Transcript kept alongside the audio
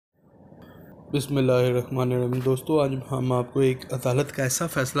बिस्मिल्लाहिर्रहमानिर्रहीम। दोस्तों, आज हम आपको एक अदालत का ऐसा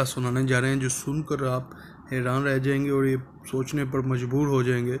फ़ैसला सुनाने जा रहे हैं जो सुनकर आप हैरान रह जाएंगे और ये सोचने पर मजबूर हो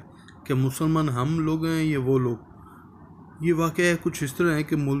जाएंगे कि मुसलमान हम लोग हैं या वो लोग। ये वाक़या कुछ इस तरह है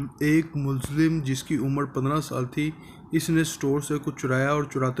कि एक मुस्लिम जिसकी उम्र 15 साल थी, इसने स्टोर से कुछ चुराया और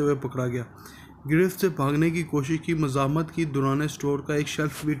चुराते हुए पकड़ा गया। गिरफ्त से भागने की कोशिश की, मज़ामत की, दौरान स्टोर का एक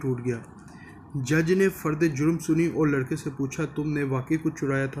शेल्फ भी टूट गया। जज ने फ़र्द जुर्म सुनी और लड़के से पूछा, तुमने वाकई कुछ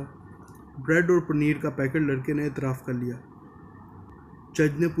चुराया था? ब्रेड और पनीर का पैकेट लड़के ने इतराफ़ कर लिया।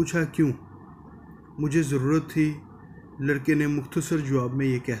 जज ने पूछा, क्यों? मुझे ज़रूरत थी, लड़के ने मुख्तसर जवाब में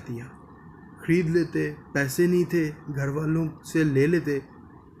ये कह दिया। ख़रीद लेते, पैसे नहीं थे, घर वालों से ले लेते।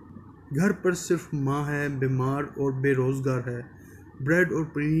 घर पर सिर्फ माँ है, बीमार और बेरोज़गार है। ब्रेड और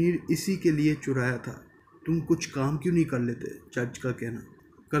पनीर इसी के लिए चुराया था। तुम कुछ काम क्यों नहीं कर लेते? जज का कहना।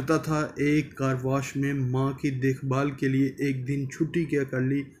 करता था, एक कार वॉश में माँ की देखभाल के लिए एक दिन छुट्टी क्या कर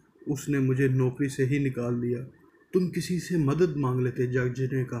ली, उसने मुझे नौकरी से ही निकाल दिया। तुम किसी से मदद मांग लेते, जज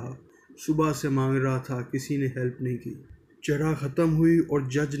ने कहा। सुबह से मांग रहा था, किसी ने हेल्प नहीं की। चरा ख़त्म हुई और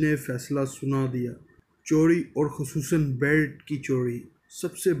जज ने फ़ैसला सुना दिया। चोरी और ख़ुसूसन ब्रेड की चोरी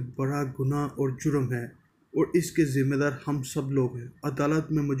सबसे बड़ा गुनाह और जुर्म है और इसके ज़िम्मेदार हम सब लोग हैं। अदालत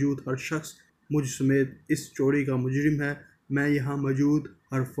में मौजूद हर शख्स मुझ समेत इस चोरी का मुजरिम है। मैं यहाँ मौजूद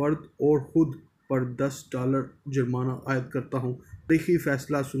हर फर्द और ख़ुद पर $10 जुर्माना आयद करता हूँ। तारीखी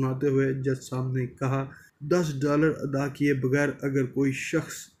फ़ैसला सुनाते हुए जज साहब ने कहा, $10 अदा किए बगैर अगर कोई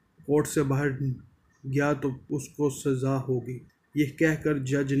शख्स कोर्ट से बाहर गया तो उसको सज़ा होगी। यह कहकर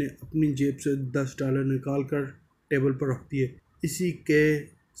जज ने अपनी जेब से $10 निकाल कर टेबल पर रख दिए। इसी के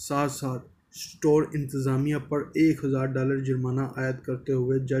साथ साथ स्टोर इंतज़ामिया पर $1000 जुर्माना आयद करते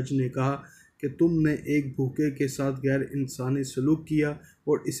हुए जज ने कहा कि तुमने एक भूखे के साथ गैर इंसानी सलूक किया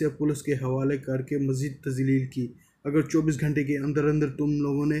और इसे पुलिस के हवाले करके मज़ीद तज़लील की। अगर 24 घंटे के अंदर अंदर तुम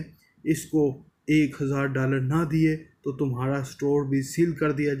लोगों ने इसको $1000 ना दिए तो तुम्हारा स्टोर भी सील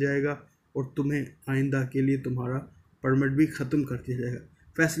कर दिया जाएगा और तुम्हें आइंदा के लिए तुम्हारा परमिट भी ख़त्म कर दिया जाएगा।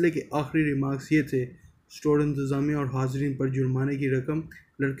 फ़ैसले के आखिरी रिमार्क्स ये थे, स्टोर इंतज़ामिया और हाज़रीन पर जुर्माने की रकम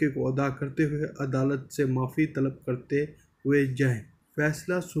लड़के को अदा करते हुए अदालत से माफ़ी तलब करते हुए जाएँ।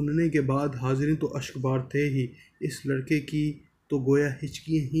 फ़ैसला सुनने के बाद हाज़रीन तो अश्कबार थे ही, इस लड़के की तो गोया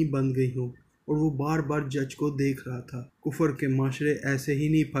हिचकियाँ ही बंद गई हों और वो बार बार जज को देख रहा था। कुफर के माशरे ऐसे ही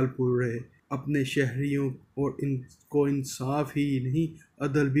नहीं फल फूल रहे। अपने शहरियों और इनको इंसाफ ही नहीं,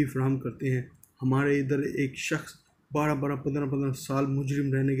 अदल भी फराहम करते हैं। हमारे इधर एक शख्स 12-12, 15-15 साल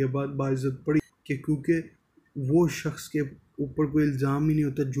मुजरिम रहने के बाद बाइज़्ज़त पड़ी कि क्योंकि वो शख्स के ऊपर कोई इल्ज़ाम ही नहीं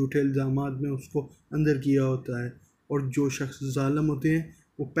होता, झूठे इल्ज़ामात में उसको अंदर किया होता है और जो शख्स ज़ालिम होते हैं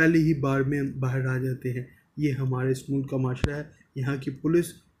वो पहली ही बार में बाहर आ जाते हैं। ये हमारे इस मुल्क का माशरा है। यहाँ की पुलिस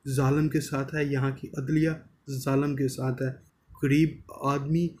ज़ालिम के साथ है, यहाँ की अदलिया ज़ालिम के साथ है। गरीब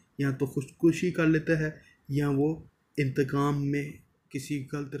आदमी या तो खुदकुशी कर लेता है या वो इंतकाम में किसी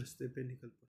गलत रास्ते पे निकल